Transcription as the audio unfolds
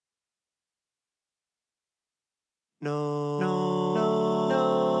No.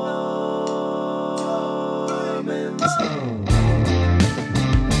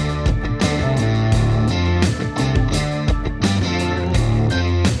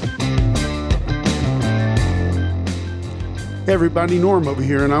 Hey everybody, Norm over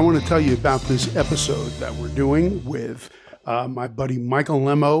here, and I want to tell you about this episode that we're doing with my buddy Michael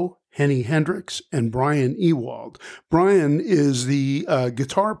Lemo, Henny Hendricks, and Brian Ewald. Brian is the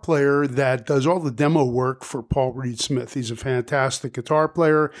guitar player that does all the demo work for Paul Reed Smith. He's a fantastic guitar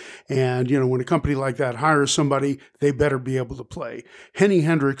player, and when a company like that hires somebody, they better be able to play. Henny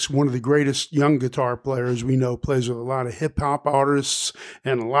Hendricks, one of the greatest young guitar players we know, plays with a lot of hip-hop artists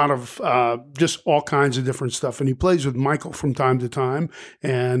and a lot of just all kinds of different stuff, and he plays with Michael from time to time,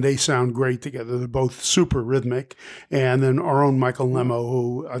 and they sound great together. They're both super rhythmic. And then our own Michael Lemo,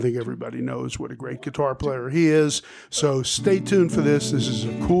 who I think everybody knows what a great guitar player he is. So stay tuned for this. This is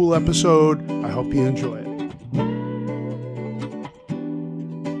a cool episode. I hope you enjoy it.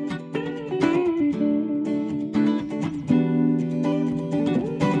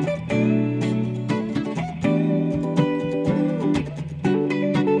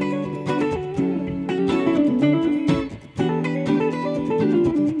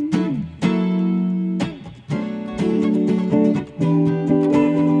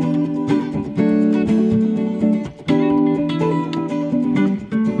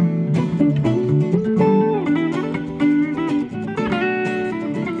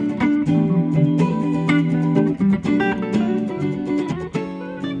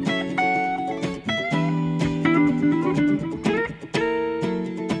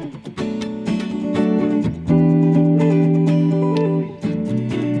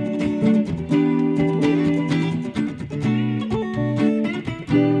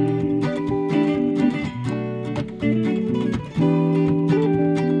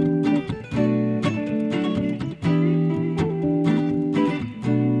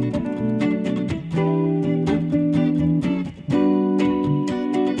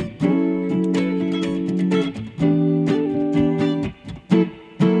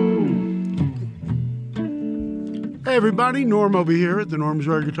 Hey everybody, Norm over here at the Norm's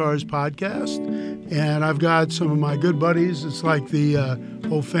Rare Guitars podcast, and I've got some of my good buddies. It's like the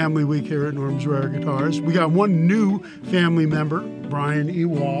whole family week here at Norm's Rare Guitars. We got one new family member, Brian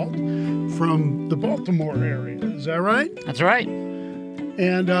Ewald, from the Baltimore area. Is that right? That's right.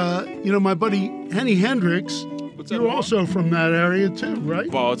 And my buddy Henny Hendricks, you're also from that area too, right?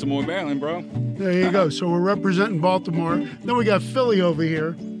 Baltimore, Maryland, bro. There you go. So we're representing Baltimore. Then we got Philly over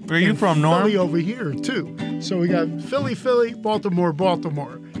here. Where are you from, Norm? Philly over here, too. So we got Philly,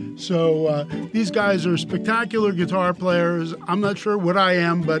 Baltimore. So these guys are spectacular guitar players. I'm not sure what I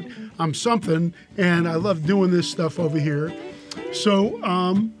am, but I'm something, and I love doing this stuff over here. So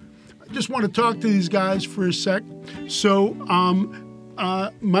I just want to talk to these guys for a sec. So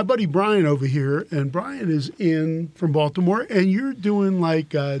my buddy Brian over here, and Brian is from Baltimore, and you're doing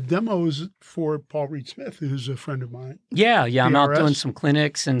like demos for Paul Reed Smith, who's a friend of mine. Yeah. I'm out doing some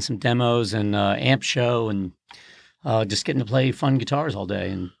clinics and some demos and amp show and just getting to play fun guitars all day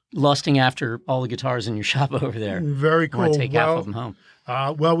and lusting after all the guitars in your shop over there. Very cool. I want to take half of them home.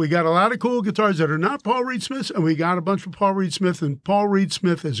 Well, we got a lot of cool guitars that are not Paul Reed Smiths, and we got a bunch of Paul Reed Smith. And Paul Reed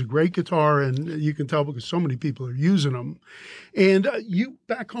Smith is a great guitar, and you can tell because so many people are using them. And you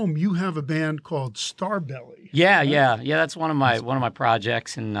back home, you have a band called Starbelly. Yeah. That's one of my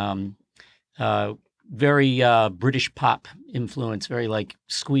projects, and very British pop influence, very like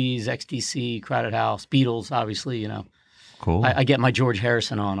Squeeze, XTC, Crowded House, Beatles, obviously. Cool. I get my George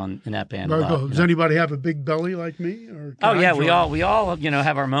Harrison in that band. Very cool. Does anybody have a big belly like me? Or oh yeah, we all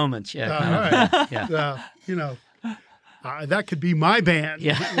have our moments. Yeah. All right. Yeah. That could be my band.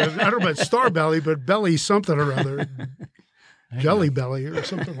 Yeah. I don't know about Starbelly, but Belly something or other. Jelly Belly or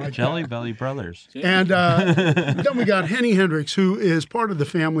something like Jelly that. Belly Brothers. And then we got Henny Hendricks, who is part of the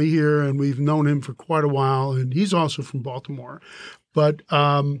family here, and we've known him for quite a while, and he's also from Baltimore. But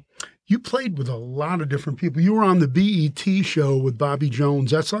you played with a lot of different people. You were on the BET show with Bobby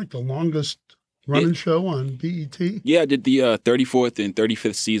Jones. That's like the longest running show on BET. Yeah, I did the 34th and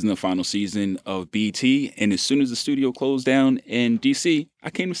 35th season, the final season of BET. And as soon as the studio closed down in D.C., I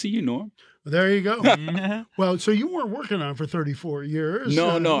came to see you, Norm. There you go. Well, so you weren't working on it for 34 years.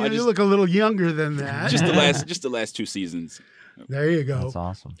 No. You look a little younger than that. Just the last 2 seasons. There you go. That's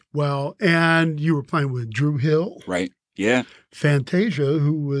awesome. Well, and you were playing with Drew Hill. Right. Yeah. Fantasia,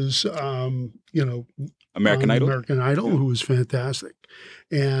 who was, American Idol, who was fantastic.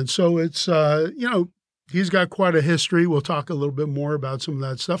 And so it's, he's got quite a history. We'll talk a little bit more about some of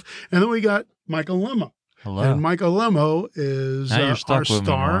that stuff. And then we got Michael Lemo, Hello. And Michael Lemo is Now you're stuck our with me,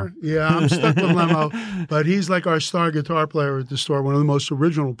 star. Norm. Yeah, I'm stuck with Lemo, but he's like our star guitar player at the store, one of the most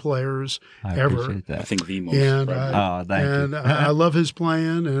original players I ever. appreciate that. I think the most. And probably. Thank and you. I love his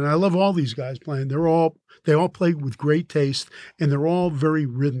playing, and I love all these guys playing. They all play with great taste, and they're all very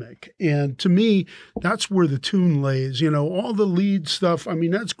rhythmic. And to me, that's where the tune lays. You know, all the lead stuff. I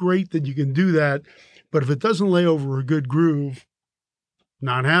mean, that's great that you can do that, but if it doesn't lay over a good groove,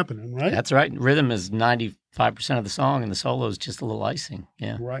 not happening, right? That's right. Rhythm is 95% of the song, and the solo is just a little icing.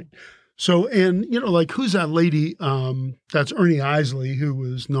 Yeah. Right. So, and, you know, like, who's that lady? That's Ernie Isley, who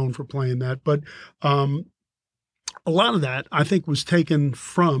was known for playing that. But a lot of that, I think, was taken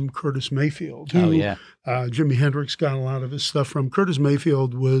from Curtis Mayfield, who Oh, yeah. Jimi Hendrix got a lot of his stuff from. Curtis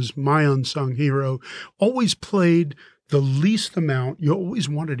Mayfield was my unsung hero, always played the least amount. You always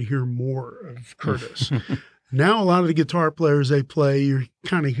wanted to hear more of Curtis. Now, a lot of the guitar players they play, you're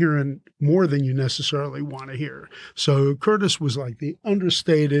kind of hearing more than you necessarily want to hear. So Curtis was like the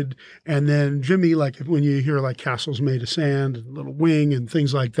understated, and then Jimmy, like when you hear like Castles Made of Sand and Little Wing and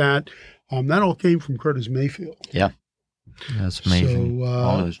things like that, that all came from Curtis Mayfield. Yeah. That's amazing. So,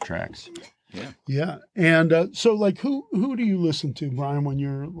 all those tracks. Yeah, and so like who do you listen to, Brian, when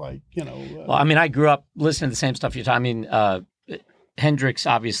you're like, you know? Well, I mean, I grew up listening to the same stuff you're talking. I mean, Hendrix,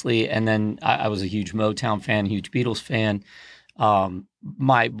 obviously, and then I was a huge Motown fan, huge Beatles fan. One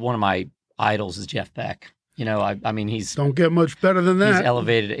of my idols is Jeff Beck. You know, I mean, he's don't get much better than that. He's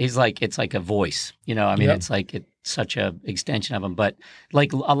elevated. He's like, it's like a voice. You know, I mean, Yep. it's like it's such a extension of him. But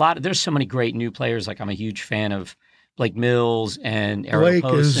like there's so many great new players. Like I'm a huge fan of Blake Mills and Errol Blake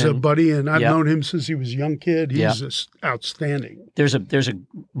is a Posen. buddy, and I've Yep. known him since he was a young kid. He's Yep. just outstanding. There's a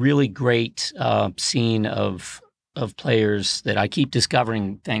really great scene of players that I keep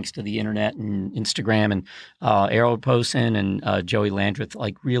discovering thanks to the internet and Instagram, and Errol Posen and Joey Landreth,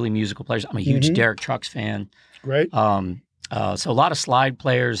 like really musical players. I'm a huge Mhm. Derek Trucks fan. Great. So a lot of slide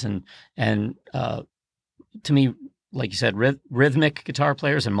players and to me, like you said, rhythmic guitar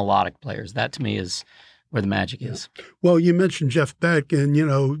players and melodic players. That to me is where the magic is. Well, you mentioned Jeff Beck, and, you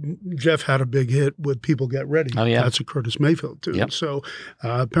know, Jeff had a big hit with People Get Ready. Oh, yeah. That's a Curtis Mayfield tune. Yep. So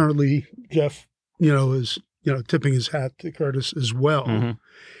apparently Jeff, you know, is, you know, tipping his hat to Curtis as well. Mhm.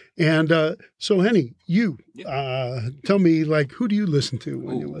 And so, Henny, you tell me, like, who do you listen to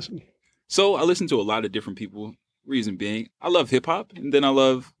when you Ooh. listen? So I listen to a lot of different people. Reason being, I love hip hop, and then I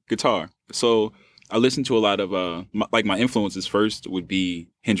love guitar. So I listen to a lot of my influences. First would be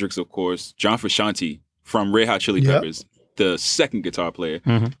Hendrix, of course, John Frusciante from Red Hot Chili Yep. Peppers, the second guitar player,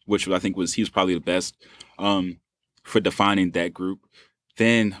 Mhm. which I think he was probably the best for defining that group.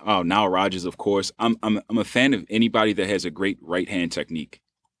 Then Nile Rodgers, of course. I'm a fan of anybody that has a great right hand technique.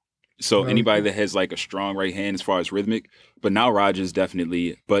 So Okay. anybody that has like a strong right hand as far as rhythmic, but Nile Rodgers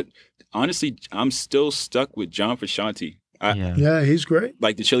definitely. But honestly, I'm still stuck with John Frusciante. Yeah. Yeah, he's great.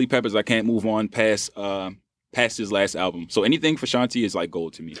 Like the Chili Peppers, I can't move on past his last album. So anything Frusciante is like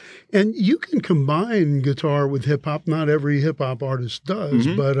gold to me. And you can combine guitar with hip hop. Not every hip hop artist does,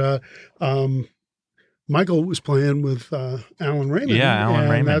 Mhm. but Michael was playing with Alan Raymond. Yeah, Alan and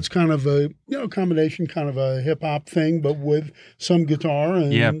Raymond. That's kind of a combination, kind of a hip hop thing, but with some guitar.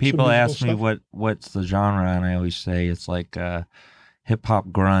 And Yeah, some people musical ask me stuff. what's the genre, and I always say it's like hip hop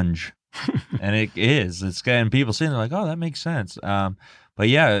grunge, and it is. It's and people see it, they're like, oh, that makes sense. But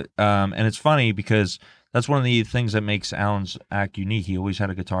yeah, and it's funny because that's one of the things that makes Alan's act unique. He always had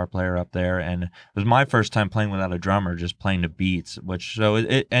a guitar player up there, and it was my first time playing without a drummer, just playing the beats.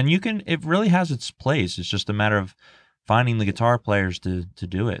 It really has its place. It's just a matter of finding the guitar players to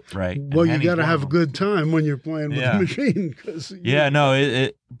do it right. And Well, you Henny's got to one have of a them. good time when you're playing with Yeah. the machine. Yeah, no,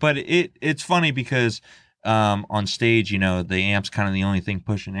 it's funny because on stage, you know, the amp's kind of the only thing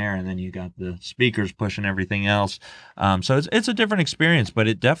pushing air, and then you got the speakers pushing everything else. So it's a different experience, but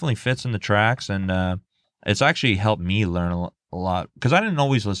it definitely fits in the tracks, and it's actually helped me learn a lot because I didn't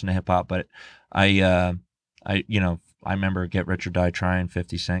always listen to hip hop, but I remember Get Rich or Die Trying,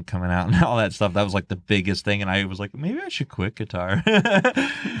 50 Cent coming out and all that stuff. That was like the biggest thing, and I was like, maybe I should quit guitar.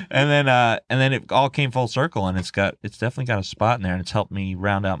 and then it all came full circle, and it's definitely got a spot in there, and it's helped me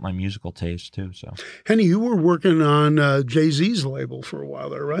round out my musical taste too. So Henny, you were working on Jay-Z's label for a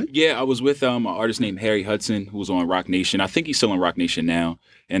while there, right? Yeah, I was with an artist named Harry Hudson, who was on Rock Nation. I think he's still on Rock Nation now,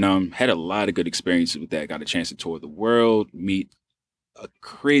 and had a lot of good experiences with that. Got a chance to tour the world, meet a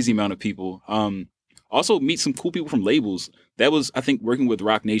crazy amount of people. Also meet some cool people from labels. That was, I think, working with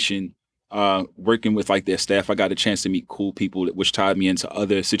Rock Nation, working with like their staff. I got a chance to meet cool people, which tied me into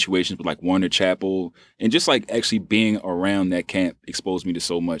other situations with like Warner Chappell, and just like actually being around that camp exposed me to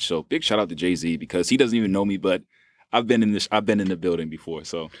so much. So big shout out to Jay-Z because he doesn't even know me, but I've been in the building before.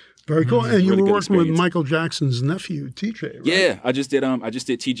 So Very cool. Mhm. And you Really were good working with experience. Michael Jackson's nephew, TJ, right? Yeah, I just did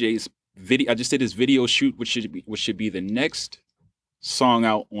TJ's video. I just did his video shoot, which should be the next song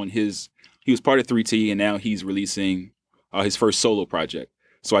out on his. He was part of 3T, and now he's releasing his first solo project.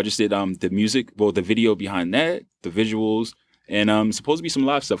 So I just did the music, well, the video behind that, the visuals, and supposed to be some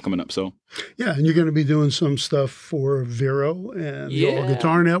live stuff coming up. So Yeah, and you're going to be doing some stuff for Vero and the All Yeah.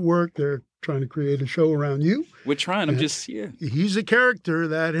 Guitar Network. They're trying to create a show around you. we're trying. I'm Yeah. just He's a character,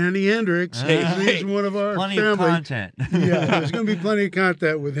 that Henny Hendrix. He's one of our Plenty family. of content. Yeah, there's going to be plenty of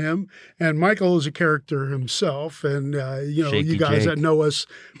content with him. And Michael is a character himself. And, Shaky you guys Jake. that know us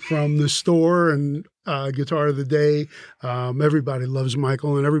from the store and Guitar of the Day, everybody loves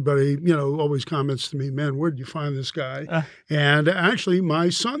Michael. And everybody, always comments to me, man, where did you find this guy? And actually, my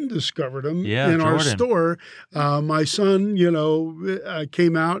son discovered him in our Jordan. store. My son,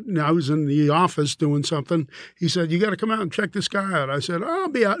 came out and I was in the office doing something. He said, you got to come out and check this guy out. I said, I'll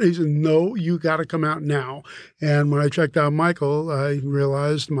be out. He said, no, you got to come out now. And when I checked out Michael, I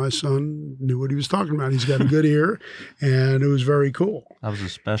realized my son knew what he was talking about. He's got a good ear, and it was very cool. That was a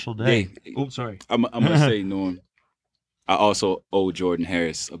special day. Hey, Oh, sorry. I'm gonna say, Norm. I also owe Jordan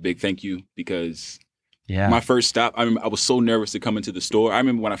Harris a big thank you because Yeah. my first stop, I remember I was so nervous to come into the store. I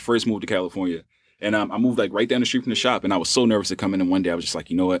remember when I first moved to California, and I moved like right down the street from the shop, and I was so nervous to come in. And one day I was just like,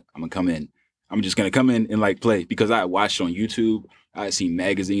 you know what? I'm gonna come in. I'm just gonna come in and like play because I watched on YouTube. I had seen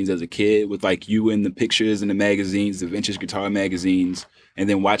magazines as a kid with like you in the pictures in the magazines, the vintage guitar magazines, and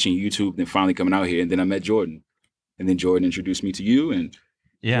then watching YouTube, then finally coming out here, and then I met Jordan, and then Jordan introduced me to you, and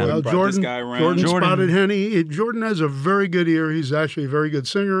Yeah. Well, brought this Jordan, guy around. Jordan Jordan- spotted Henny. Jordan has a very good ear. He's actually a very good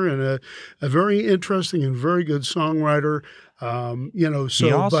singer and a very interesting and very good songwriter.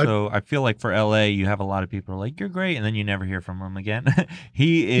 He also, I feel like for LA, you have a lot of people who are like, you're great, and then you never hear from him again.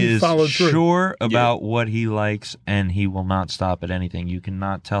 He is followed through. sure about what he likes, and he will not stop at anything. You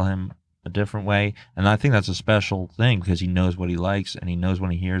cannot tell him a different way. And I think that's a special thing because he knows what he likes, and he knows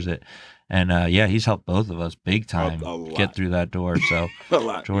when he hears it. And he's helped both of us big time A lot. get through that door. So a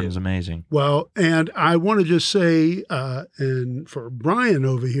lot. Jordan's amazing. Well, and I want to just say, and for Brian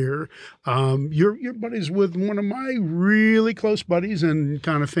over here, you're buddies with one of my really close buddies and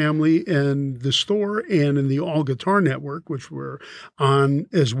kind of family in the store and in the All Guitar Network, which we're on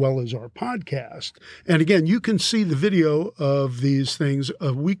as well as our podcast. And again, you can see the video of these things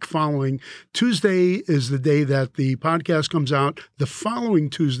a week following. Tuesday is the day that the podcast comes out. The following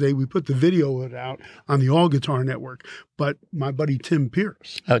Tuesday, we put the video of it out on the All Guitar Network. But my buddy Tim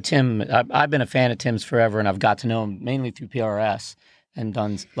Pierce. Oh, Tim, I've been a fan of Tim's forever, and I've got to know him mainly through PRS and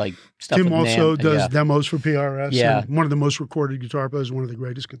done like stuff Tim with also Nam. does Yeah. demos for PRS. Yeah. And one of the most recorded guitar players, one of the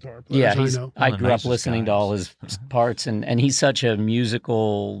greatest guitar players Yeah, I know. I One of the grew up nicest listening to guys. all his parts, and he's such a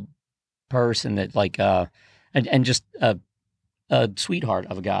musical person that like and just a sweetheart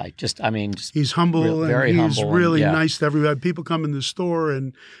of a guy. Just He's humble very and he's humble and, really yeah. nice to everybody. People come in the store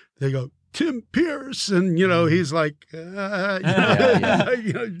and they go, Tim Pierce. And, he's like, Yeah.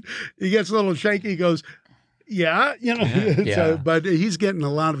 he gets a little shaky. He goes, yeah. Yeah. So, but he's getting a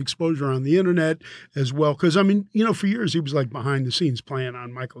lot of exposure on the internet as well. Because, for years he was like behind the scenes playing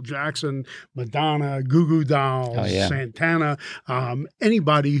on Michael Jackson, Madonna, Goo Goo Dolls, Oh, yeah. Santana,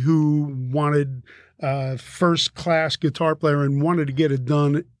 anybody who wanted first class guitar player and wanted to get it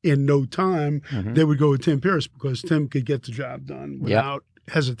done in no time, Mhm. they would go with Tim Pierce because Tim could get the job done without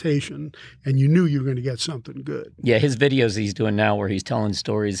hesitation, and you knew you were going to get something good. Yeah, his videos he's doing now where he's telling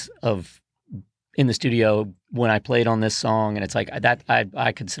stories of in the studio when I played on this song, and it's like that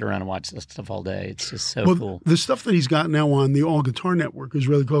I could sit around and watch this stuff all day. It's just so cool. The stuff that he's got now on the All Guitar Network is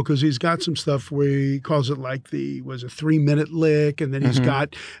really cool because he's got some stuff where he calls it like the 3-minute lick, and then he's Mhm.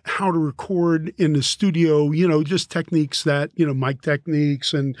 got how to record in the studio, just techniques that, mic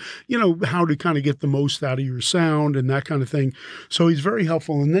techniques and, how to kind of get the most out of your sound and that kind of thing. So he's very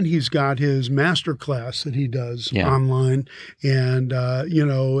helpful. And then he's got his master class that he does online. And,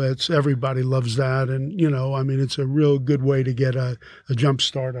 it's everybody loves that. And, it's a real good way to get a jump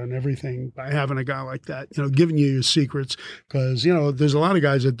start on everything by having a guy like that, giving you your secrets because, there's a lot of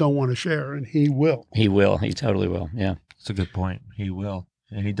guys that don't want to share and he will. He will. He totally will. Yeah. That's a good point. He will.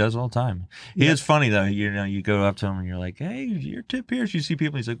 And he does all the time. He is funny, though. You go up to him and you're like, hey, you're Tim Pierce. You see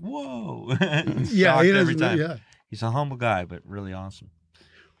people, he's like, whoa. He's Yeah, shocked he every doesn't. time. Yeah. He's a humble guy, but really awesome.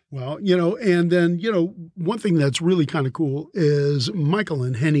 Well, and then, one thing that's really kind of cool is Michael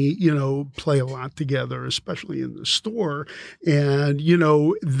and Henny, play a lot together, especially in the store. And,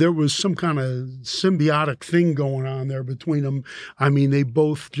 there was some kind of symbiotic thing going on there between them. I mean, they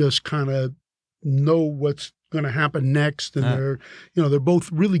both just kind of know what's going to happen next, and they're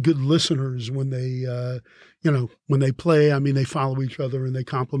both really good listeners when they when they play. I mean, they follow each other and they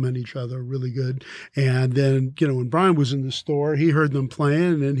compliment each other really good. And then when Brian was in the store, he heard them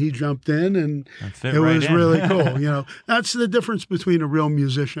playing and he jumped in, and it was really cool. That's the difference between a real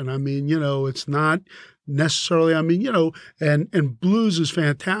musician. I mean, it's not necessarily, and blues is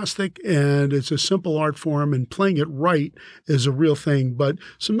fantastic, and it's a simple art form, and playing it right is a real thing. But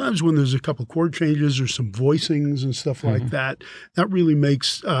sometimes when there's a couple chord changes or some voicings and stuff like that, that really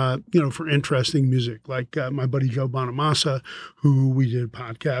makes, for interesting music. Like my buddy Joe Bonamassa, who we did a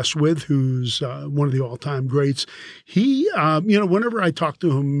podcast with, who's one of the all-time greats. He, whenever I talk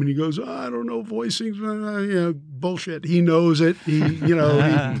to him and he goes, I don't know voicings, bullshit. He knows it. He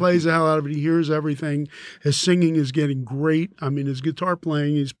plays the hell out of it. He hears everything. His singing is getting great. I mean, his guitar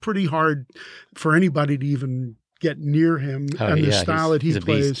playing is pretty hard for anybody to even get near him. And the style that he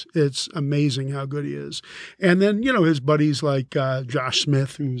plays, it's amazing how good he is. And then, his buddies like Josh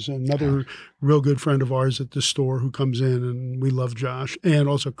Smith, who's another real good friend of ours at the store who comes in, and we love Josh. And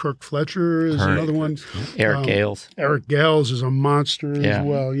also Kirk Fletcher is another one. Eric Gales. Eric Gales is a monster as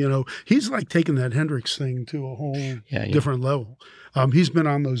well. He's like taking that Hendrix thing to a whole different level. He's been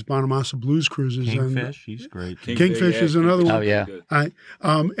on those Bonamassa Blues cruises. Kingfish, he's great. Kingfish is another one. Oh, yeah.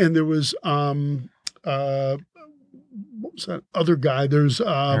 And there was, what was that other guy? There's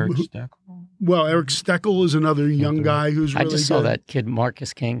Eric Steckel. Well, Eric Steckel is another young guy who's really good. I just saw that kid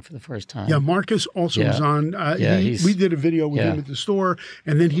Marcus King for the first time. Yeah, Marcus also was on. We did a video with him at the store,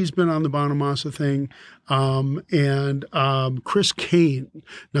 and then he's been on the Bonamassa thing. And Chris Kane.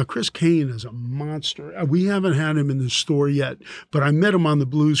 Now, Chris Kane is a monster. We haven't had him in the store yet, but I met him on the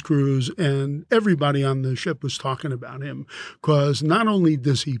Blues Cruise, and everybody on the ship was talking about him because not only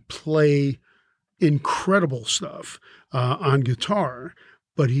does he play incredible stuff on guitar,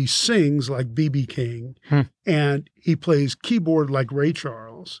 but he sings like B.B. King, and he plays keyboard like Ray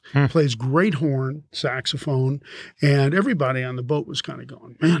Charles, plays great horn, saxophone, and everybody on the boat was kind of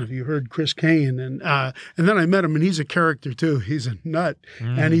going, man, have you heard Chris Kane? And then I met him, and he's a character too. He's a nut,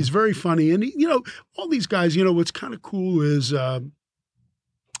 and he's very funny. And, all these guys, what's kind of cool is, back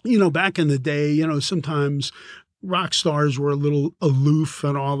in the day, sometimes rock stars were a little aloof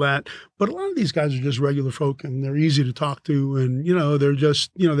and all that, but a lot of these guys are just regular folk, and they're easy to talk to, and they're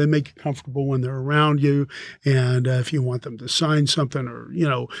just they make you comfortable when they're around you, and if you want them to sign something or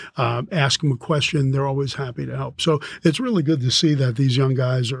ask them a question, they're always happy to help. So it's really good to see that these young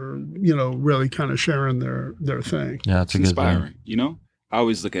guys are really kind of sharing their thing. Yeah, it's inspiring. I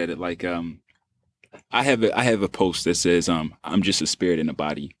always look at it like I have a post that says I'm just a spirit in a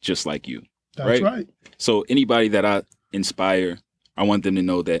body, just like you. That's right. So anybody that I inspire, I want them to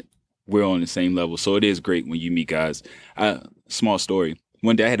know that we're on the same level. So it is great when you meet guys. Small story.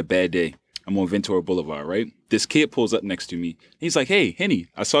 One day I had a bad day. I'm on Ventura Boulevard, right? This kid pulls up next to me. He's like, hey, Henny,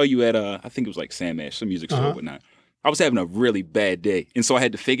 I saw you at, I think it was like Sam Ash, some music store or whatnot. I was having a really bad day. And so I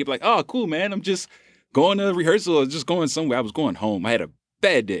had to fake it like, oh, cool, man. I'm just going to rehearsal or just going somewhere. I was going home. I had a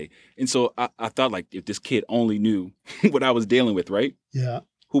bad day. And so I thought like if this kid only knew what I was dealing with, right? Yeah.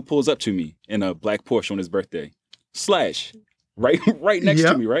 Who pulls up to me in a black Porsche on his birthday? Slash, right next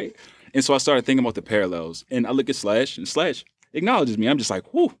to me, right? And so I started thinking about the parallels, and I look at Slash, and Slash acknowledges me. I'm just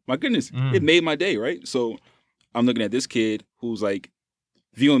like, whoo, my goodness, it made my day, right? So I'm looking at this kid who's like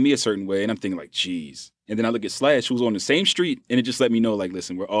viewing me a certain way, and I'm thinking like, geez. And then I look at Slash, who's on the same street, and it just let me know, like,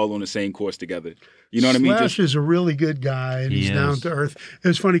 listen, we're all on the same course together. You know what I mean? Slash is a really good guy, and he's down to earth. It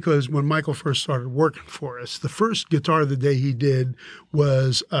was funny because when Michael first started working for us, the first Guitar of the Day he did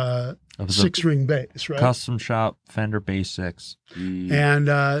was six-string bass, right? Custom shop Fender Bass 6. And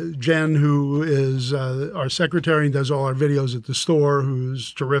Jen, who is our secretary and does all our videos at the store,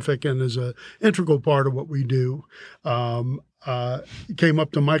 who's terrific and is an integral part of what we do, came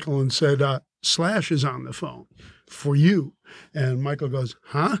up to Michael and said, Slash is on the phone for you. And Michael goes,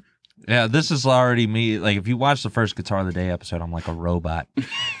 huh? Yeah, this is already me. Like, if you watch the first Guitar of the Day episode, I'm like a robot.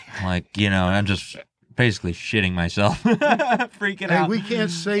 I'm just basically shitting myself, freaking out. We can't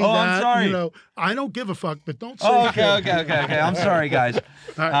say that. I'm sorry. I don't give a fuck, but don't say Okay. I'm sorry, guys.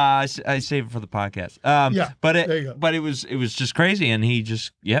 I save it for the podcast. But it was just crazy, and he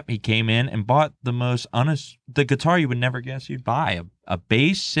just he came in and bought the guitar you would never guess you'd buy, a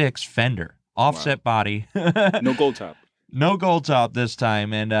Bass 6 Fender offset body, no gold top. No gold top this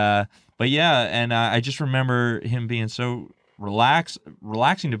time, and I just remember him being so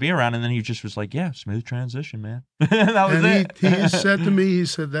relaxing to be around, and then he just was like, smooth transition, man. That was it. He said to me, he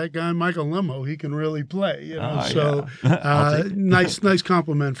said, that guy Michael Lemo, he can really play, nice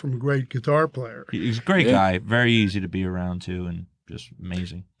compliment from a great guitar player. He's a great guy, very easy to be around too, and just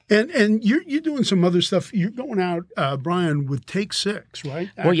amazing. And you're doing some other stuff. You're going out, Brian, with Take Six, right?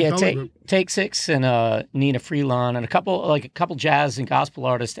 Well, yeah, Acapella group. Take Six and Nina Freelon and a couple jazz and gospel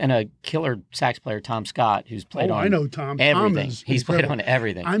artists and a killer sax player, Tom Scott, who's played on I know Tom. everything. Tom is He's played incredible. on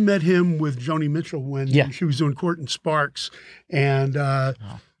everything. I met him with Joni Mitchell when she was doing Court and Sparks, and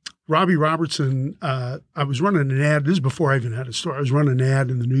Robbie Robertson. I was running an ad. This is before I even had a store. I was running an ad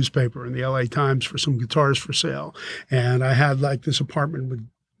in the newspaper in the LA Times for some guitars for sale, and I had like this apartment with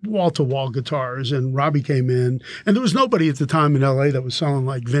wall-to-wall guitars, and Robbie came in, and there was nobody at the time in LA that was selling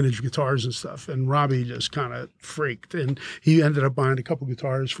like vintage guitars and stuff, and Robbie just kind of freaked, and he ended up buying a couple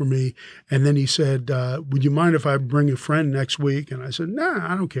guitars for me, and then he said, would you mind if I bring a friend next week? And I said,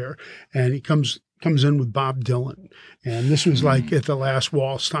 nah, I don't care. And he comes in with Bob Dylan, and this was like at the last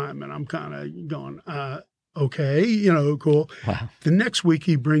waltz time, and I'm kind of going, okay, cool. Wow. The next week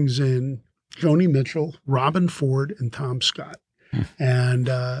he brings in Joni Mitchell, Robin Ford, and Tom Scott. And,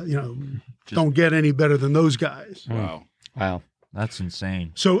 don't get any better than those guys. Wow. That's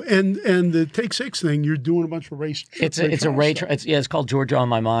insane. So, and the Take Six thing, you're doing a bunch of race. It's called Georgia on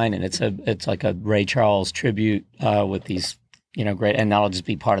My Mind, and it's like a Ray Charles tribute with these, great, and that'll just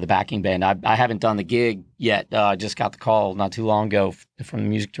be part of the backing band. I haven't done the gig yet. I just got the call not too long ago from the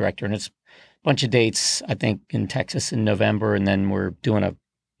music director, and it's a bunch of dates, I think, in Texas in November, and then we're doing a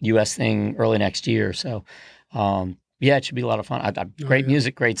U.S. thing early next year. So, yeah, it should be a lot of fun. Great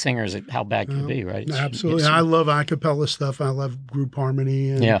music, great singers. How bad can it be, right? Absolutely. I love a cappella stuff. I love group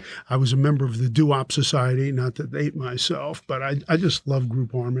harmony. And I was a member of the Doo-Wop Society, not to date myself, but I just love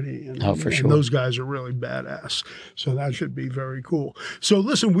group harmony. And, for sure. And those guys are really badass. So that should be very cool. So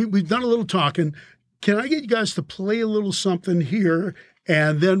listen, we've done a little talking. Can I get you guys to play a little something here?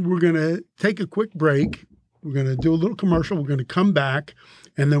 And then we're going to take a quick break. We're going to do a little commercial. We're going to come back,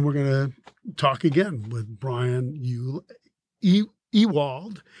 and then we're going to talk again with Brian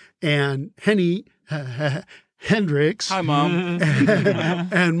Ewald and Henny Hendricks. Hi, Mom.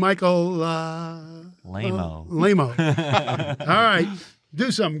 And Michael Lamo. All right.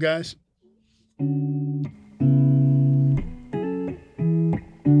 Do something, guys.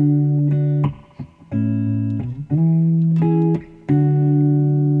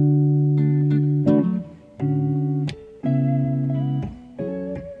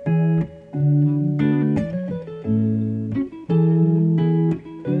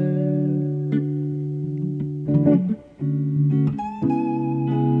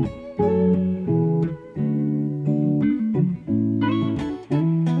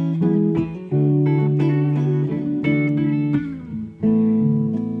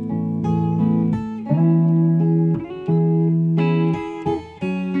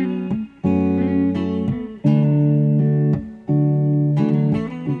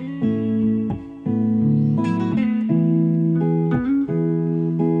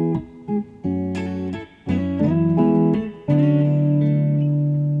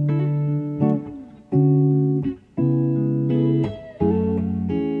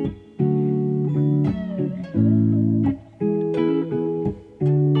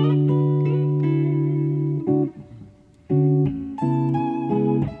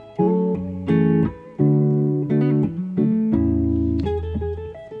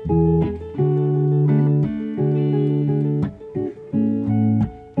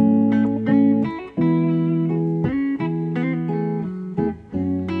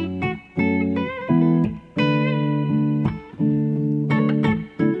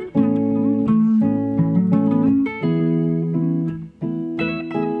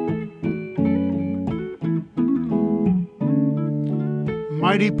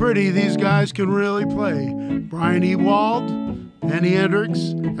 Mighty pretty, these guys can really play. Brian Ewald, Henny Hendricks,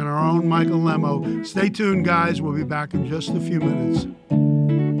 and our own Michael Lemo. Stay tuned, guys. We'll be back in just a few minutes.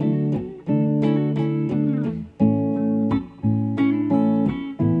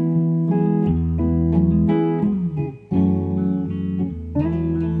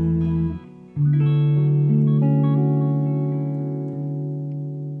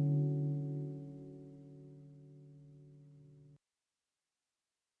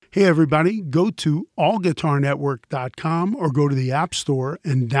 Hey, everybody, go to allguitarnetwork.com or go to the App Store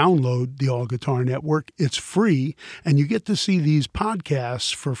and download the All Guitar Network. It's free, and you get to see these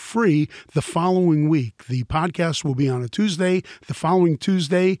podcasts for free the following week. The podcast will be on a Tuesday. The following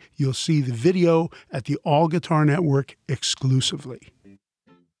Tuesday, you'll see the video at the All Guitar Network exclusively.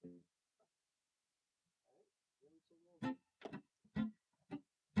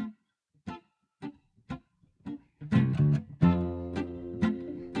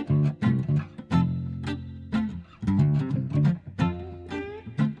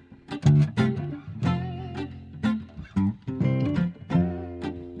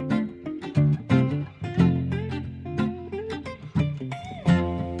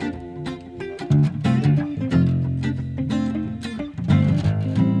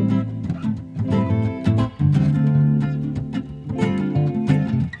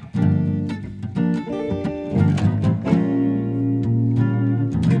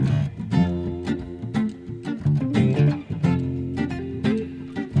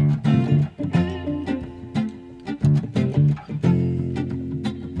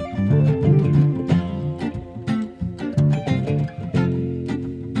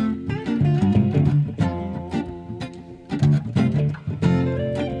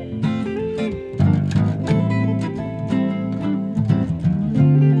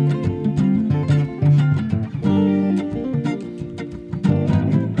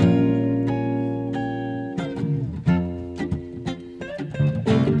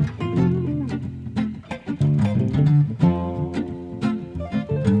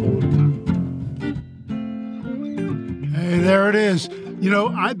 There it is. You know,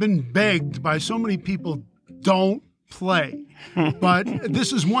 I've been begged by so many people, don't play. But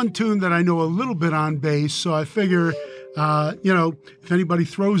this is one tune that I know a little bit on bass, so I figure, you know, if anybody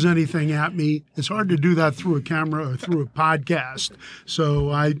throws anything at me, it's hard to do that through a camera or through a podcast. So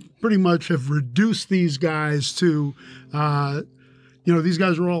I pretty much have reduced these guys to, you know, these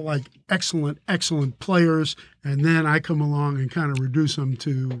guys are all like excellent players, and then I come along and kind of reduce them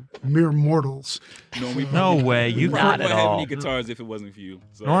to mere mortals. No way. You Not wouldn't at have all. any guitars if it wasn't for you.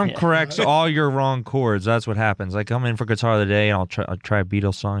 So. Norm corrects all your wrong chords. That's what happens. I come in for guitar of the day, and I'll try a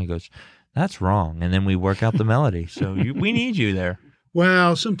Beatles song. He goes, "That's wrong," and then we work out the melody. So we need you there.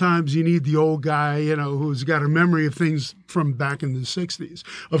 Well, sometimes you need the old guy, you know, who's got a memory of things from back in the 60s.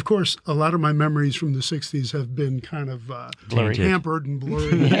 Of course, a lot of my memories from the 60s have been kind of Blurry. hampered and blurry.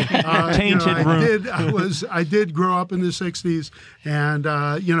 Tainted I did grow up in the 60s, and,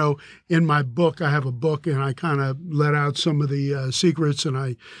 you know, in my book, I have a book, and I kind of let out some of the secrets, and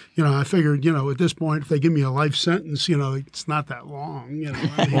I figured, you know, at this point, if they give me a life sentence, you know, it's not that long, you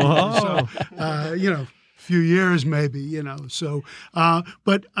know. So, you know, few years maybe, you know. So,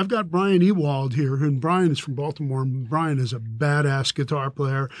 but I've got Brian Ewald here, and Brian is from Baltimore, and Brian is a badass guitar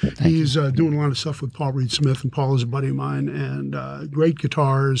player. He's doing a lot of stuff with Paul Reed Smith, and Paul is a buddy of mine, and great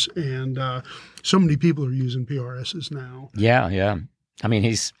guitars, and so many people are using PRSs now. Yeah. I mean,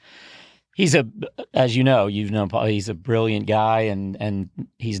 he's a, as you know Paul, he's a brilliant guy, and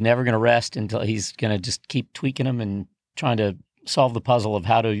he's never going to rest until he's going to just keep tweaking them and trying to solve the puzzle of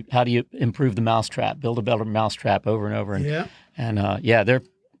how do you improve the mousetrap, build a better mousetrap over and over.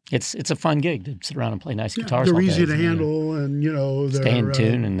 It's a fun gig to sit around and play nice guitars. They're all day. easy to handle, and you know, they're stay in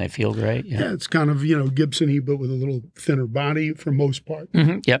tune, and they feel great. Yeah, it's kind of, you know, Gibson-y, but with a little thinner body for most part.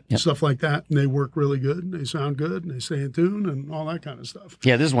 Mm-hmm. Yep. Stuff like that, and they work really good, and they sound good, and they stay in tune, and all that kind of stuff.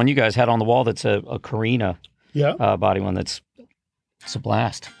 Yeah, this is one you guys had on the wall. That's a Carina body one. It's a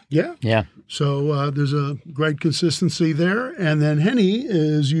blast. Yeah. So there's a great consistency there. And then Henny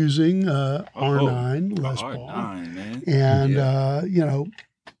is using R9 Les Paul. R9, man. And, you know,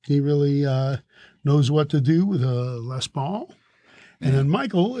 he really knows what to do with a Les Paul. And then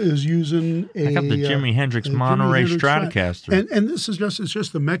Michael is using I got the Jimi Hendrix Monterey Stratocaster. And this is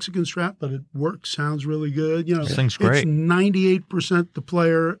just the Mexican Strat, but it works, sounds really good. You know, this thing's great. It's 98% the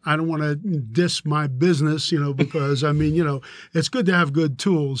player. I don't want to diss my business, you know, because I mean, you know, it's good to have good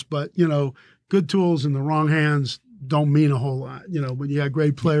tools, but you know, good tools in the wrong hands don't mean a whole lot. You know, when you got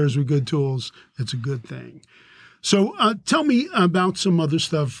great players with good tools, it's a good thing. So tell me about some other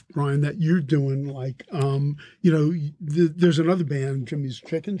stuff, Brian, that you're doing. Like, you know, there's another band, Jimmy's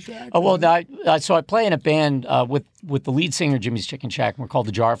Chicken Shack. Oh, well, so I play in a band with the lead singer, Jimmy's Chicken Shack, and we're called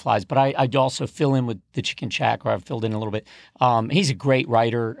the Jarflies. But I also fill in with the Chicken Shack, or I've filled in a little bit. He's a great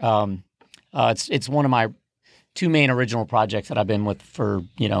writer. It's one of my two main original projects that I've been with for,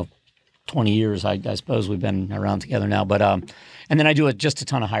 you know, 20 years. I suppose we've been around together now. But and then I do just a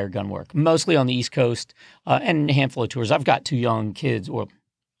ton of hired gun work, mostly on the East Coast, and a handful of tours. I've got two young kids, or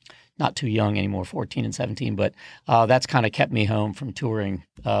not too young anymore, 14 and 17, but that's kind of kept me home from touring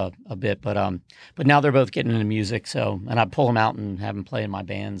a bit. But now they're both getting into music, and I pull them out and have them play in my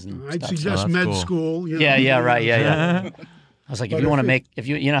bands and I'd stuff. suggest med school. You know, Yeah. I was like, if you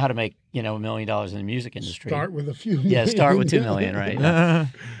know how to make, you know, $1 million in the music industry, start with a few. Yeah, start with $2 million, right? Yeah.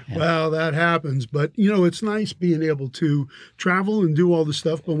 Well, that happens, but you know, it's nice being able to travel and do all the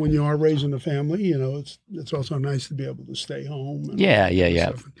stuff. But when you are raising a family, you know, it's also nice to be able to stay home. And Yeah.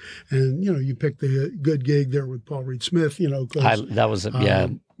 stuff. And you know, you picked a good gig there with Paul Reed Smith. You know, That was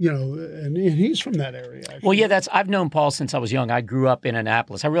you know, and he's from that area. Actually. Well, yeah, I've known Paul since I was young. I grew up in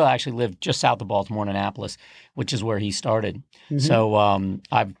Annapolis. I really actually lived just south of Baltimore in Annapolis, which is where he started. Mm-hmm. So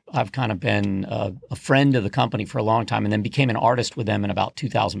I've kind of been a friend of the company for a long time, and then became an artist with them in about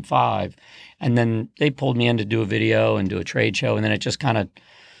 2005. And then they pulled me in to do a video and do a trade show, and then it just kind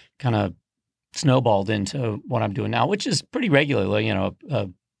of snowballed into what I'm doing now, which is pretty regularly. You know,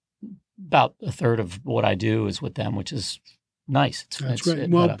 about a third of what I do is with them, which is nice. That's great.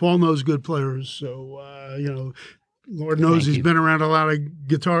 Well, Paul knows good players, so you know, Lord knows he's been around a lot of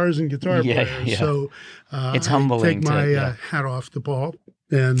guitars and guitar players. Yeah. So it's humbling. I take my hat off to Paul,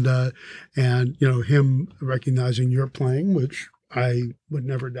 and you know, him recognizing your playing, which I would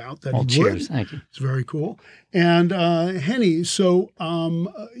never doubt that he would. Cheers, thank you. It's very cool. And Henny, so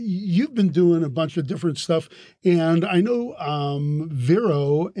you've been doing a bunch of different stuff, and I know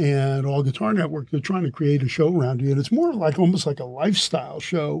Vero and All Guitar Network, they're trying to create a show around you, and it's more like almost like a lifestyle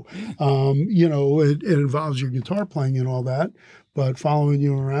show. You know, it involves your guitar playing and all that, but following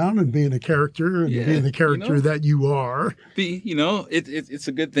you around and being a character and being the character that you are. You know, it's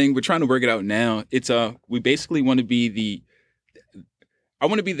a good thing. We're trying to work it out now. It's we basically want to be I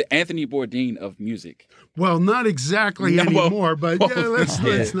want to be the Anthony Bourdain of music. Well, not exactly No, well, anymore, but well, yeah,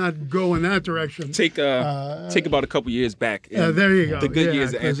 let's not go in that direction. Take about a couple years back. There you go. The good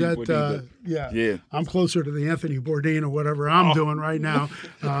years of 'cause Anthony Bourdain. yeah, I'm closer to the Anthony Bourdain or whatever I'm doing right now.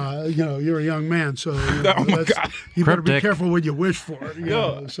 You're a young man, so Oh my God. you better be Cryptic. careful what you wish for. You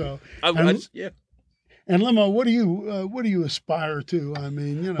know, so. Yeah. And Limo, what do you aspire to? I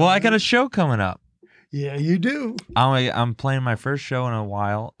mean, Well, I got a show coming up. Yeah, you do. I'm playing my first show in a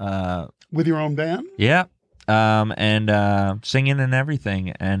while. With your own band? Yeah. And singing and everything.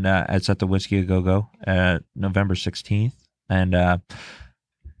 And it's at the Whiskey A Go Go November 16th. And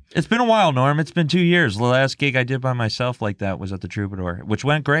it's been a while, Norm. It's been 2 years. The last gig I did by myself like that was at the Troubadour, which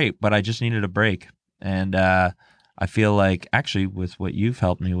went great, but I just needed a break. And I feel like, actually, with what you've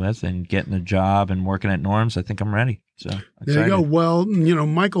helped me with and getting a job and working at Norm's, I think I'm ready. So excited. There you go. Well,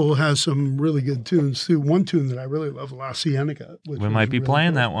 Michael has some really good tunes too. One tune that I really love, La Cienega. We might be really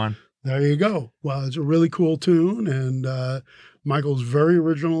playing that one. There you go. Well, it's a really cool tune, and Michael's very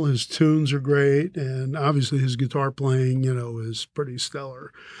original. His tunes are great, and obviously his guitar playing, is pretty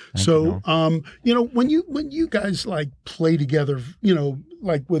stellar. Thank So, you, when you guys like play together,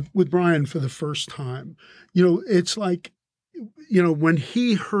 like with Brian for the first time, it's like, when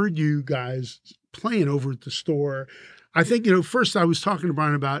he heard you guys playing over at the store, I think, first I was talking to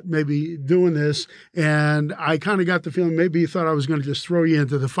Brian about maybe doing this, and I kind of got the feeling maybe he thought I was going to just throw you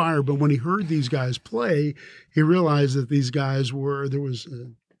into the fire. But when he heard these guys play, he realized that these guys there was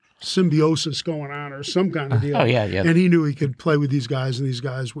a symbiosis going on or some kind of deal. Oh, yeah. And he knew he could play with these guys, and these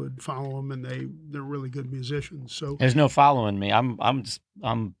guys would follow him, and they're really good musicians. So There's no following me. I'm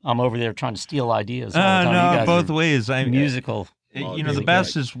over there trying to steal ideas. All the time. You No, guys both are ways. musical. The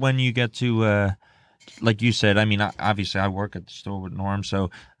best is when you get to, like you said, I mean, obviously I work at the store with Norm,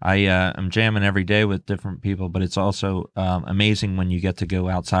 so I'm jamming every day with different people, but it's also amazing when you get to go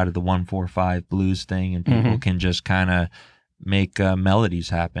outside of the 1-4-5 blues thing and people can just kind of make melodies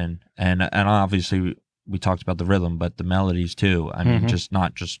happen. And obviously we talked about the rhythm, but the melodies too. I mean, just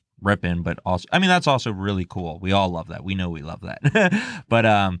not just ripping, but also, I mean, that's also really cool. We all love that. We know we love that.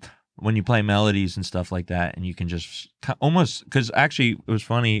 But when you play melodies and stuff like that, and you can just almost, because actually it was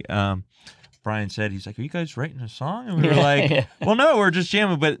funny, Brian said, he's like, "Are you guys writing a song?" And we were like, "Well, no, we're just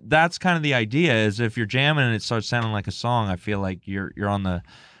jamming." But that's kind of the idea, is if you're jamming and it starts sounding like a song, I feel like you're on the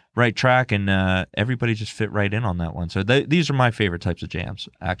right track, and everybody just fit right in on that one. So these are my favorite types of jams,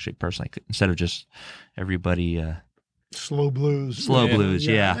 actually, personally, instead of just everybody slow blues. Blues,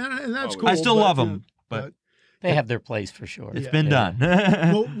 yeah. And that's cool. I still love them, but They have their place for sure. it's been done.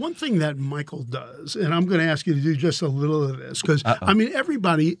 Well, one thing that Michael does, and I'm going to ask you to do just a little of this, because I mean,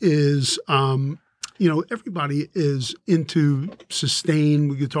 everybody is, everybody is into sustain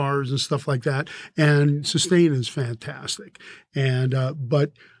with guitars and stuff like that, and sustain is fantastic, and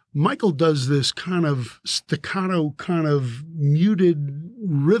but Michael does this kind of staccato, kind of muted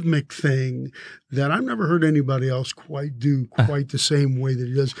rhythmic thing that I've never heard anybody else quite do quite the same way that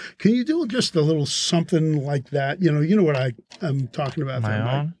he does. Can you do just a little something like that? You know what I'm talking about. My there,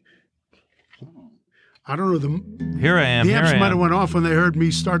 own? I don't know. Here I am. The amps here I might have am. went off when they heard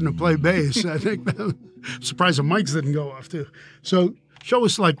me starting to play bass. I think surprised the mics didn't go off too. So show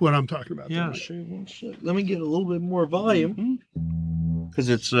us like what I'm talking about. Yeah, there, sure. One sec. Let me get a little bit more volume, because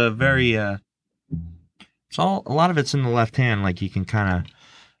it's very. It's a lot of it's in the left hand. Like you can kind of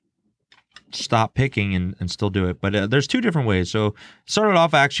stop picking and still do it. But there's two different ways. So started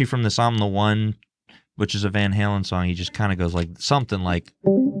off actually from this "I'm the One," which is a Van Halen song. He just kind of goes like something like,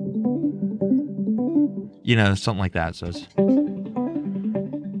 something like that. So it's,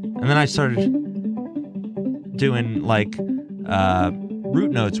 and then I started doing like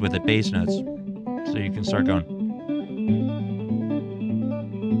root notes with it, bass notes. So you can start going.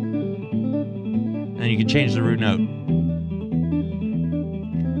 And you can change the root note.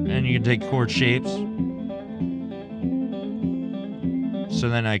 And you can take chord shapes. So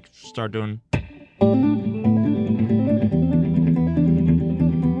then I start doing.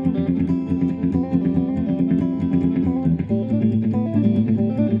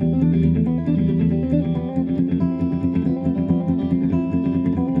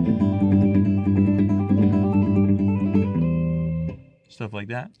 Stuff like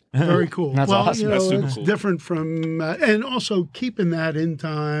that. Very cool. That's awesome. That's super it's cool. different from, and also keeping that in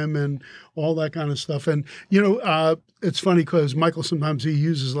time and all that kind of stuff. And, it's funny because Michael, sometimes he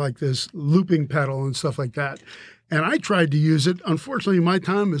uses like this looping pedal and stuff like that. And I tried to use it. Unfortunately, my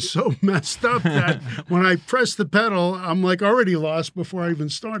time is so messed up that when I press the pedal, I'm like already lost before I even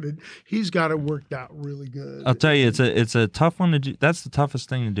started. He's got it worked out really good. I'll tell you, it's a tough one to do. That's the toughest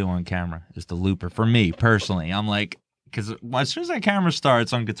thing to do on camera, is the looper. For me personally, I'm like, because as soon as that camera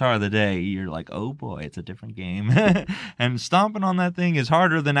starts on Guitar of the Day, you're like, oh boy, it's a different game. And stomping on that thing is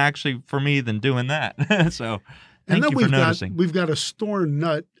harder than actually for me than doing that. So thank you for noticing. We've got a store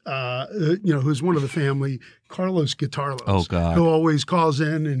nut, who's one of the family, Carlos Guitarlos. Oh, God. Who always calls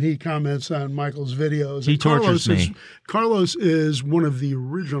in and he comments on Michael's videos. He tortures me. Carlos is one of the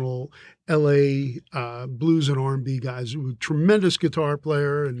original LA blues and R&B guys, a tremendous guitar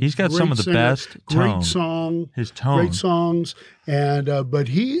player, and he's got some of the best great tone. His tone, great songs, and but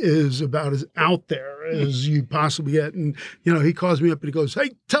he is about as out there as you possibly get. And he calls me up and he goes,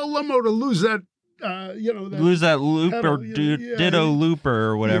 "Hey, tell Lemo to lose that." Lose that loop pedal, or ditto looper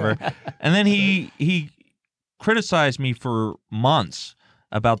or whatever. Yeah. And then he criticized me for months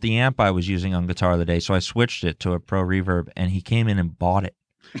about the amp I was using on Guitar of the Day, so I switched it to a Pro Reverb, and he came in and bought it.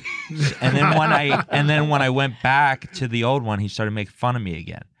 And then when I went back to the old one, he started making fun of me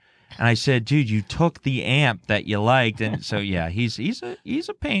again. And I said, dude, you took the amp that you liked. And so, yeah, he's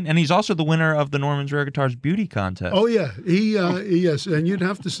a pain. And he's also the winner of the Norman's Rare Guitars Beauty Contest. Oh, yeah. Yes. And you'd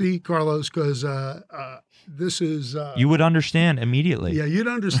have to see Carlos because this is... you would understand immediately. Yeah, you'd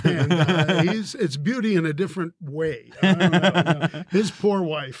understand. It's beauty in a different way. I don't know. His poor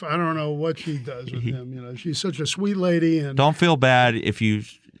wife, I don't know what she does with him. She's such a sweet lady. And don't feel bad if you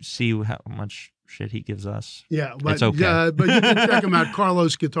see how much shit he gives us. Yeah, but it's okay. But you can check him out,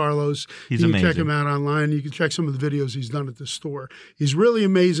 Carlos Guitarlos. He's amazing. You can check him out online. You can check some of the videos he's done at the store. He's really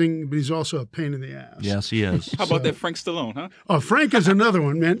amazing, but he's also a pain in the ass. Yes, he is. How about that Frank Stallone, huh? Oh, Frank is another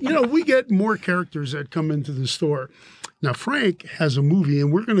one, man. We get more characters that come into the store. Now, Frank has a movie,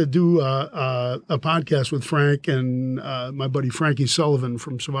 and we're going to do a podcast with Frank and my buddy Frankie Sullivan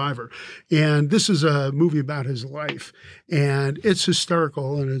from Survivor. And this is a movie about his life. And it's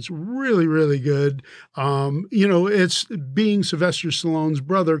hysterical, and it's really, really good. It's being Sylvester Stallone's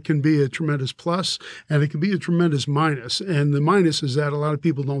brother can be a tremendous plus, and it can be a tremendous minus. And the minus is that a lot of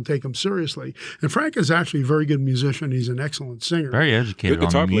people don't take him seriously. And Frank is actually a very good musician. He's an excellent singer. Very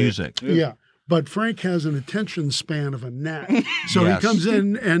educated on music. Yeah. But Frank has an attention span of a gnat. So He comes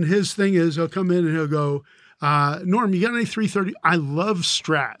in, and his thing is he'll come in and he'll go, Norm, you got any 330? I love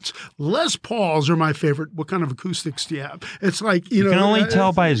Strats. Les Pauls are my favorite. What kind of acoustics do you have? It's like, you can only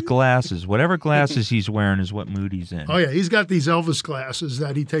tell by his glasses. Whatever glasses he's wearing is what mood he's in. Oh, yeah. He's got these Elvis glasses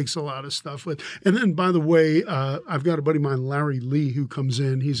that he takes a lot of stuff with. And then, by the way, I've got a buddy of mine, Larry Lee, who comes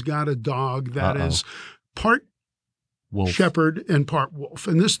in. He's got a dog that is part wolf. Shepherd and part wolf.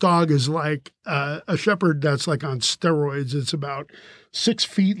 And this dog is like a shepherd that's like on steroids. It's about 6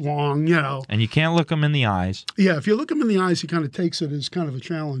 feet long, And you can't look him in the eyes. Yeah, if you look him in the eyes, he kind of takes it as kind of a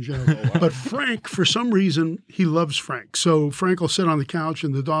challenge. But Frank, for some reason, he loves Frank. So Frank will sit on the couch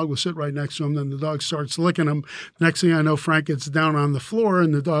and the dog will sit right next to him. Then the dog starts licking him. Next thing I know, Frank gets down on the floor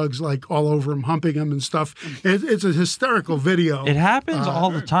and the dog's like all over him, humping him and stuff. It's a hysterical video. It happens all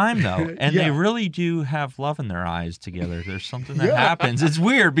the time, though. And they really do have love in their eyes together. There's something that happens. It's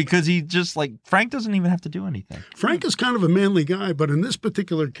weird because he just Frank doesn't even have to do anything. Frank is kind of a manly guy, but in this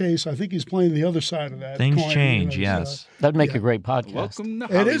particular case, I think he's playing the other side of that. Things change, yes. That'd make a great podcast. Welcome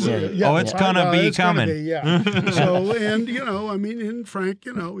to It is. It's gonna be coming. So, and and Frank,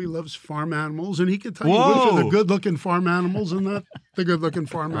 he loves farm animals, and he can tell you which are the good-looking farm animals and not the good-looking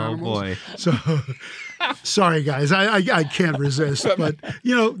farm animals. Oh boy. So, sorry guys, I can't resist. But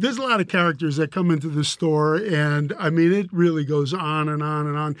there's a lot of characters that come into the store, and it really goes on and on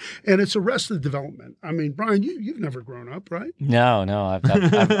and on, and it's Arrested Development. Brian, you've never grown up, right? No,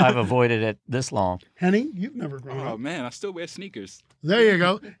 I've avoided it this long. Henny, you've never grown up. Oh man, I still wear sneakers. There you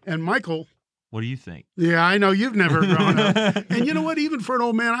go. And Michael. What do you think? Yeah, I know you've never grown up. And you know what? Even for an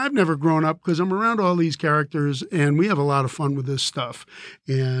old man, I've never grown up because I'm around all these characters and we have a lot of fun with this stuff.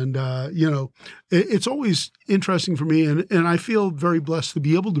 And, it's always interesting for me. And I feel very blessed to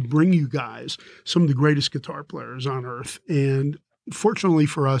be able to bring you guys some of the greatest guitar players on earth. And fortunately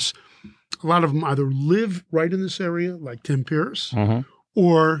for us, a lot of them either live right in this area, like Tim Pierce,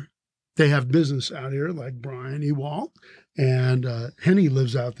 or they have business out here, like Brian Ewald. And Henny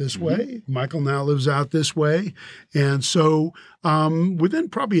lives out this way. Michael now lives out this way. And so within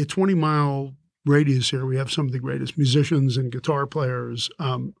probably a 20-mile radius here, we have some of the greatest musicians and guitar players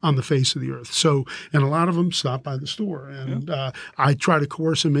on the face of the earth. So, and a lot of them stop by the store. And I try to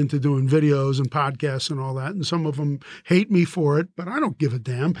coerce them into doing videos and podcasts and all that. And some of them hate me for it, but I don't give a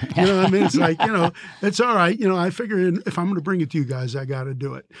damn. It's like, it's all right. I figure if I'm going to bring it to you guys, I got to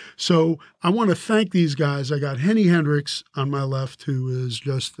do it. So I want to thank these guys. I got Henny Hendricks on my left, who is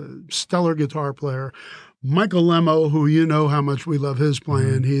just a stellar guitar player. Michael Lemo, who how much we love his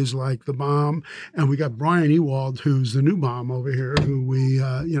playing. He's like the bomb. And we got Brian Ewald, who's the new bomb over here, who we,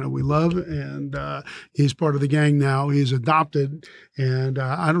 we love, and he's part of the gang now. He's adopted, and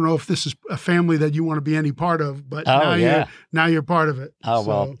I don't know if this is a family that you want to be any part of, but now you're part of it. Oh,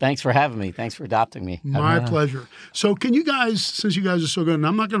 well, thanks for having me. Thanks for adopting me. My pleasure. So can you guys, since you guys are so good, and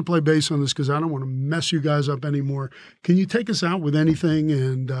I'm not going to play bass on this because I don't want to mess you guys up anymore, can you take us out with anything?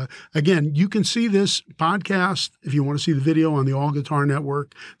 And again, you can see this podcast, if you want to see the video, on the All Guitar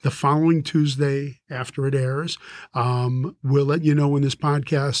Network the following Tuesday after it airs. We'll let you know when this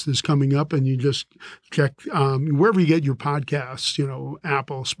podcast is coming up, and you just check wherever you get your podcasts,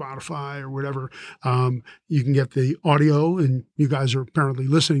 Apple, Spotify, or whatever. You can get the audio, and you guys are apparently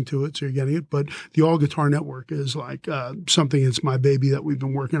listening to it, so you're getting it. But the All Guitar Network is like something, it's my baby that we've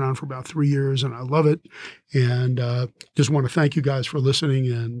been working on for about 3 years, and I love it. And just want to thank you guys for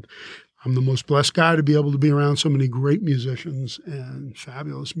listening. And I'm the most blessed guy to be able to be around so many great musicians and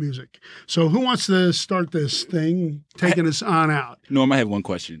fabulous music. So who wants to start this thing, taking us on out? Norm, I have one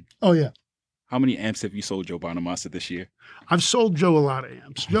question. Oh, yeah. How many amps have you sold Joe Bonamassa this year? I've sold Joe a lot of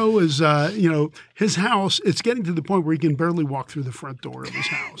amps. Joe is, his house, it's getting to the point where he can barely walk through the front door of his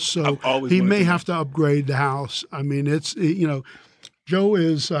house. So he may have to upgrade the house. I mean, it's, Joe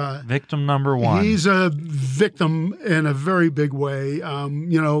is victim number one. He's a victim in a very big way.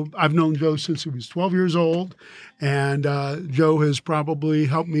 I've known Joe since he was 12 years old, and Joe has probably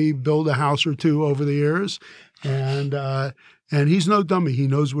helped me build a house or two over the years. And he's no dummy. He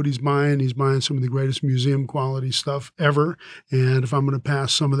knows what he's buying. He's buying some of the greatest museum quality stuff ever. And if I'm going to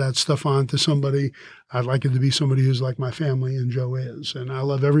pass some of that stuff on to somebody, I'd like it to be somebody who's like my family, and Joe is. And I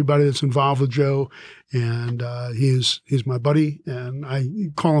love everybody that's involved with Joe. And he's my buddy, and I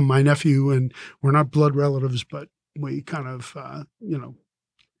call him my nephew. And we're not blood relatives, but we kind of,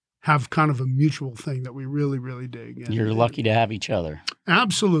 have kind of a mutual thing that we really, really dig. And you're lucky to have each other.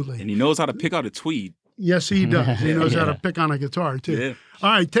 Absolutely. And he knows how to pick out a tweed. Yes, he does. He knows how to pick on a guitar too. Yeah. All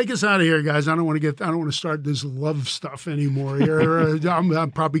right, take us out of here, guys. I don't want to start this love stuff anymore here.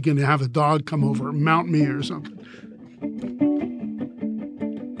 I'm probably going to have a dog come over and mount me or something.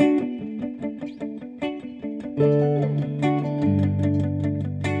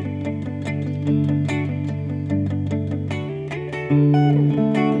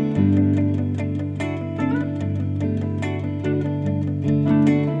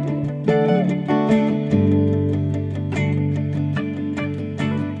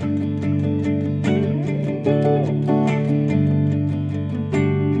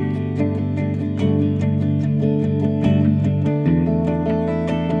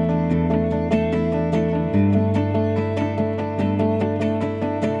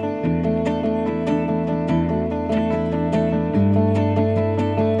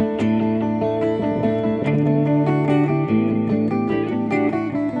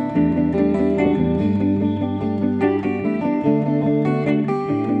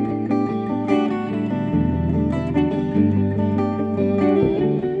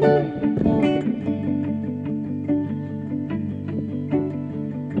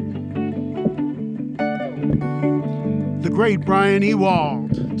 Great Brian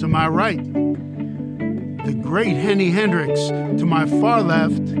Ewald to my right, the great Henny Hendrix to my far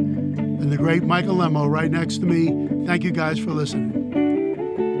left, and the great Michael Lemmo right next to me. Thank you guys for listening.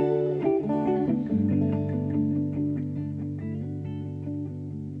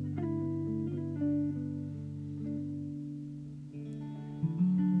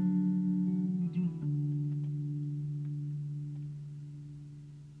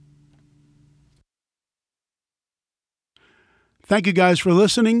 Thank you guys for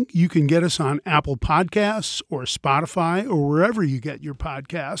listening. You can get us on Apple Podcasts or Spotify or wherever you get your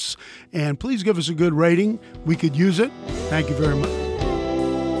podcasts. And please give us a good rating. We could use it. Thank you very much.